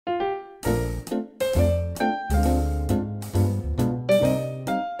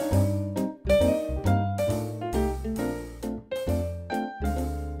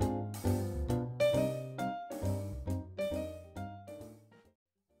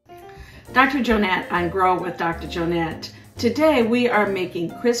Dr. Jonette on Grow with Dr. Jonette. Today we are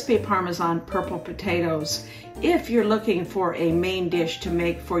making crispy Parmesan purple potatoes. If you're looking for a main dish to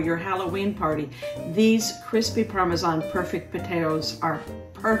make for your Halloween party, these crispy Parmesan perfect potatoes are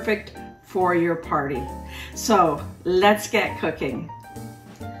perfect for your party. So let's get cooking.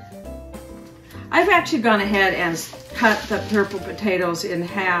 I've actually gone ahead and cut the purple potatoes in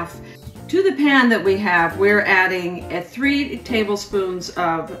half. To the pan that we have, we're adding 3 tablespoons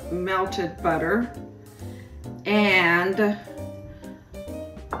of melted butter and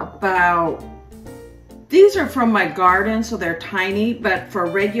these are from my garden, so they're tiny, but for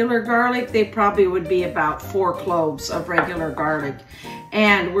regular garlic, they probably would be about 4 cloves of regular garlic.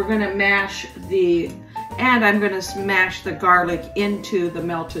 And we're gonna I'm gonna smash the garlic into the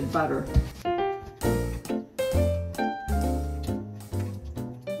melted butter.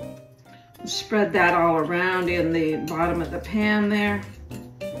 Spread that all around in the bottom of the pan there.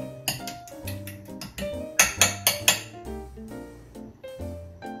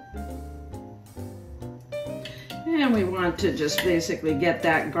 And we want to just basically get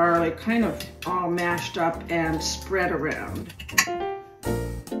that garlic kind of all mashed up and spread around.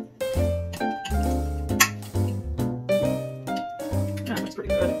 That's pretty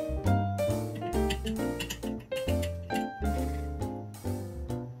good.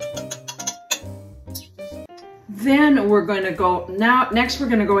 Then we're going to go, next we're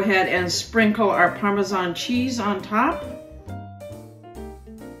going to go ahead and sprinkle our Parmesan cheese on top.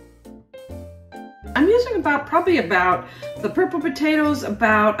 I'm using probably about the purple potatoes,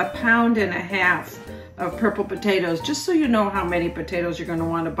 about 1.5 pounds of purple potatoes, just so you know how many potatoes you're going to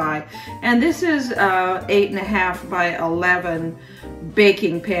want to buy. And this is 8.5 by 11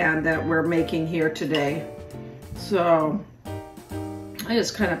 baking pan that we're making here today. So I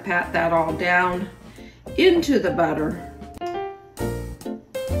just kind of pat that all down into the butter.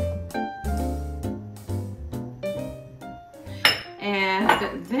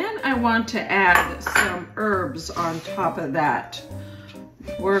 And then I want to add some herbs on top of that.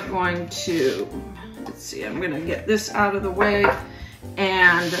 We're going to, let's see, I'm going to get this out of the way,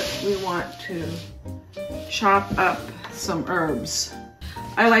 and we want to chop up some herbs.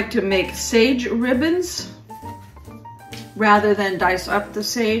 I like to make sage ribbons rather than dice up the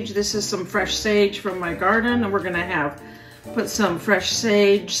sage. This is some fresh sage from my garden, and we're going to put some fresh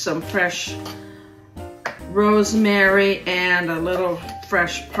sage, some fresh rosemary, and a little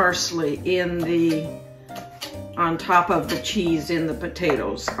fresh parsley on top of the cheese in the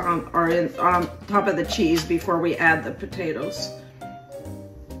potatoes, on top of the cheese before we add the potatoes.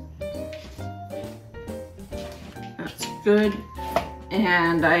 That's good.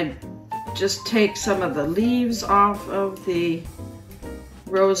 And I just take some of the leaves off of the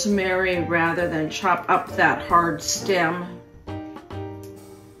rosemary rather than chop up that hard stem.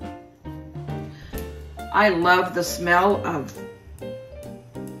 I love the smell of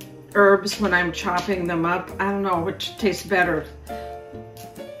herbs when I'm chopping them up. I don't know which tastes better,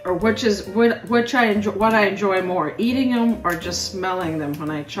 or what I enjoy more, eating them or just smelling them when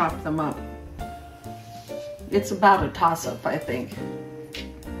I chop them up. It's about a toss-up, I think.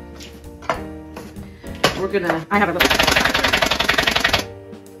 I have a little.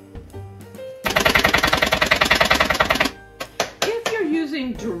 If you're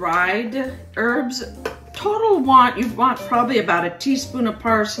using dried herbs, you want probably about 1 teaspoon of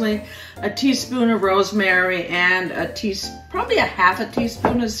parsley, 1 teaspoon of rosemary, and probably 1/2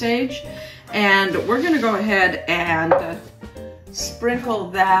 teaspoon of sage. And we're gonna go ahead and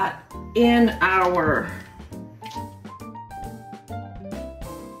sprinkle that in our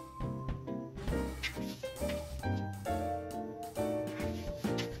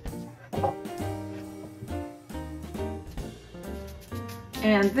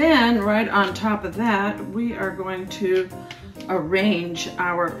And then right on top of that, we are going to arrange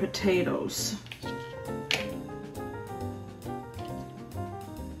our potatoes.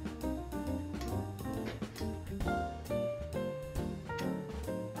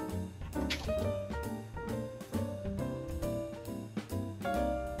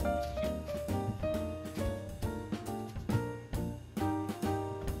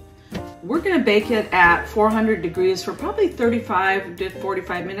 We're going to bake it at 400 degrees for probably 35 to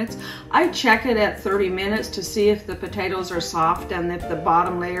 45 minutes. I check it at 30 minutes to see if the potatoes are soft and if the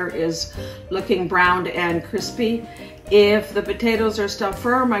bottom layer is looking browned and crispy. If the potatoes are still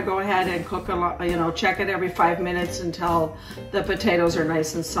firm, I go ahead and cook check it every 5 minutes until the potatoes are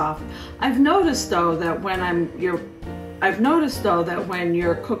nice and soft. I've noticed though that when you're I've noticed though that when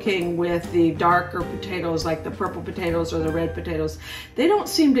you're cooking with the darker potatoes, like the purple potatoes or the red potatoes, they don't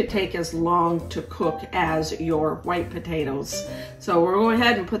seem to take as long to cook as your white potatoes. So we'll go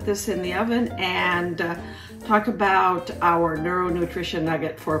ahead and put this in the oven and talk about our neuronutrition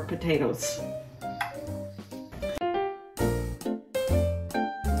nugget for potatoes.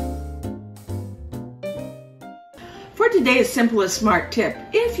 For today's simplest smart tip,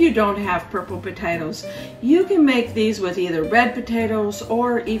 if you don't have purple potatoes, you can make these with either red potatoes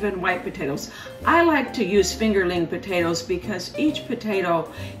or even white potatoes. I like to use fingerling potatoes because each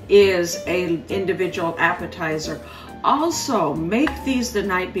potato is an individual appetizer. Also, make these the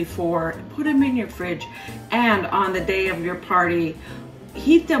night before, put them in your fridge, and on the day of your party,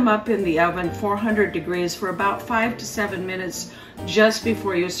 heat them up in the oven 400 degrees for about 5 to 7 minutes just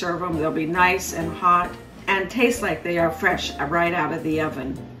before you serve them. They'll be nice and hot and taste like they are fresh right out of the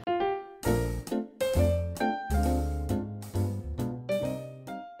oven.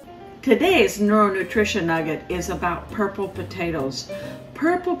 Today's neuronutrition nugget is about purple potatoes.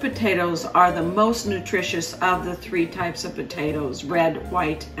 Purple potatoes are the most nutritious of the 3 types of potatoes: red,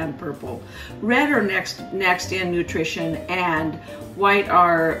 white, and purple. Red are next in nutrition, and white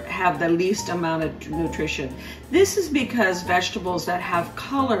have the least amount of nutrition. This is because vegetables that have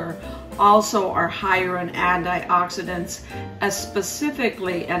color also are higher in antioxidants,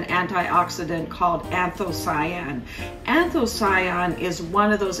 specifically an antioxidant called anthocyan. Anthocyan is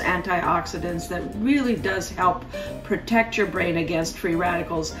one of those antioxidants that really does help protect your brain against free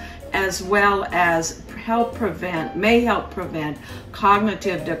radicals, as well as may help prevent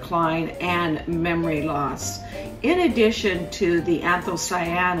cognitive decline and memory loss. In addition to the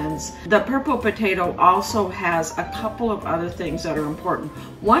anthocyanins, the purple potato also has a couple of other things that are important.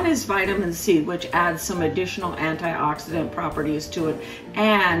 One is vitamin C, which adds some additional antioxidant properties to it,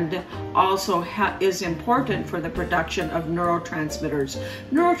 and also is important for the production of neurotransmitters.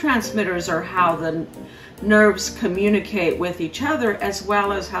 Neurotransmitters are how the nerves communicate with each other, as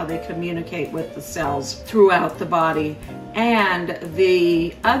well as how they communicate with the cells throughout the body. And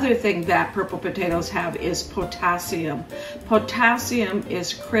the other thing that purple potatoes have is potassium. Potassium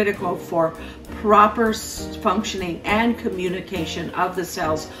is critical for proper functioning and communication of the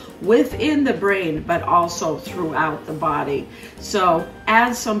cells within the brain, but also throughout the body. So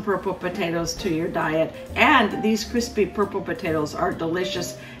add some purple potatoes to your diet, and these crispy purple potatoes are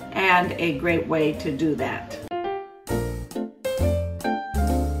delicious and a great way to do that.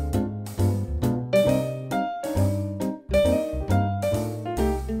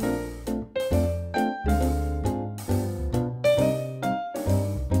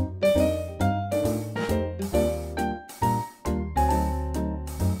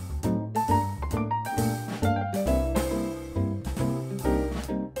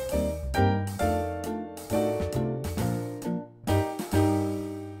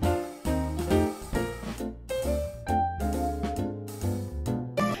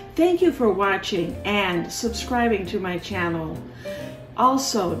 Thank you for watching and subscribing to my channel.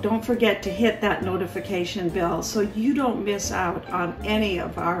 Also, don't forget to hit that notification bell so you don't miss out on any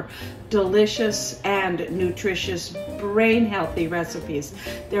of our delicious and nutritious, brain healthy recipes.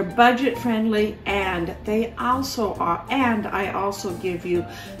 They're budget friendly, and I also give you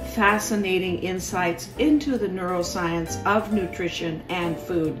fascinating insights into the neuroscience of nutrition and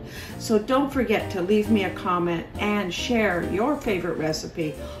food. So don't forget to leave me a comment and share your favorite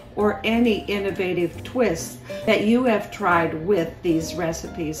recipe or any innovative twists that you have tried with these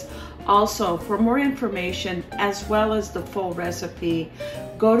recipes. Also, for more information as well as the full recipe,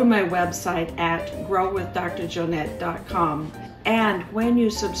 go to my website at growwithdrjonette.com. And when you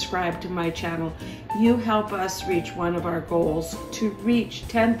subscribe to my channel, you help us reach one of our goals to reach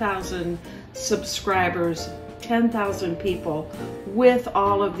 10,000 subscribers, 10,000 people with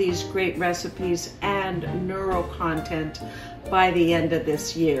all of these great recipes and neuro content by the end of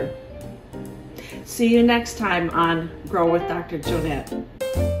this year. See you next time on Grow with Dr. Jonette.